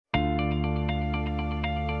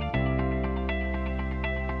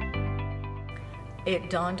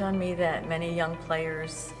It dawned on me that many young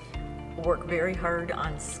players work very hard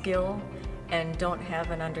on skill and don't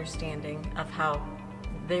have an understanding of how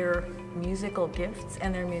their musical gifts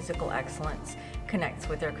and their musical excellence connects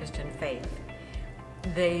with their Christian faith.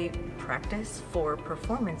 They practice for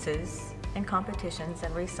performances and competitions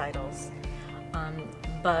and recitals,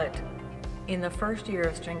 but in the first year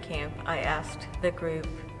of string camp, I asked the group,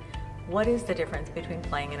 what is the difference between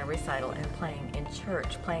playing in a recital and playing in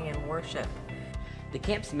church, playing in worship? The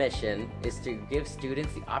camp's mission is to give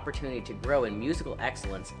students the opportunity to grow in musical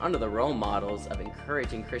excellence under the role models of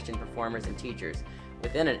encouraging Christian performers and teachers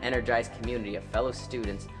within an energized community of fellow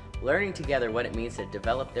students learning together what it means to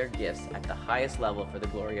develop their gifts at the highest level for the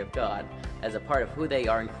glory of God as a part of who they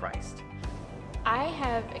are in Christ. I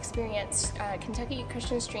have experienced Kentucky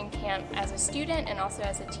Christian String Camp as a student and also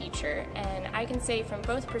as a teacher, and I can say from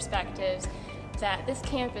both perspectives that this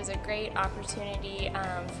camp is a great opportunity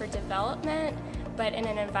for development, but in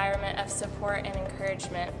an environment of support and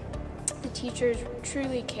encouragement. The teachers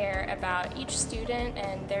truly care about each student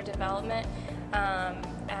and their development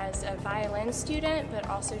as a violin student, but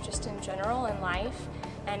also just in general in life,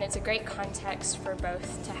 and it's a great context for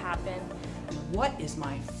both to happen. What is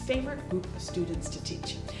my favorite group of students to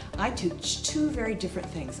teach? I teach two very different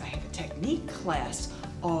things. I have a technique class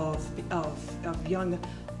of young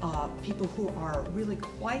people who are really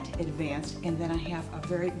quite advanced, and then I have a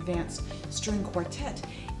very advanced string quartet.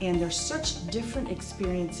 And there's such different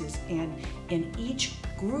experiences, and in each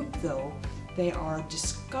group though, they are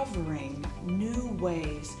discovering new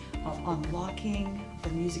ways of unlocking the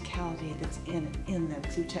musicality that's in them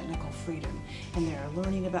through technical freedom. And they're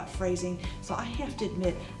learning about phrasing. So I have to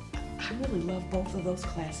admit, I really love both of those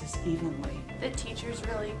classes evenly. The teachers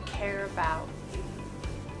really care about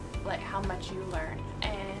like how much you learn,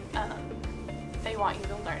 and they want you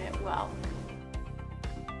to learn it well.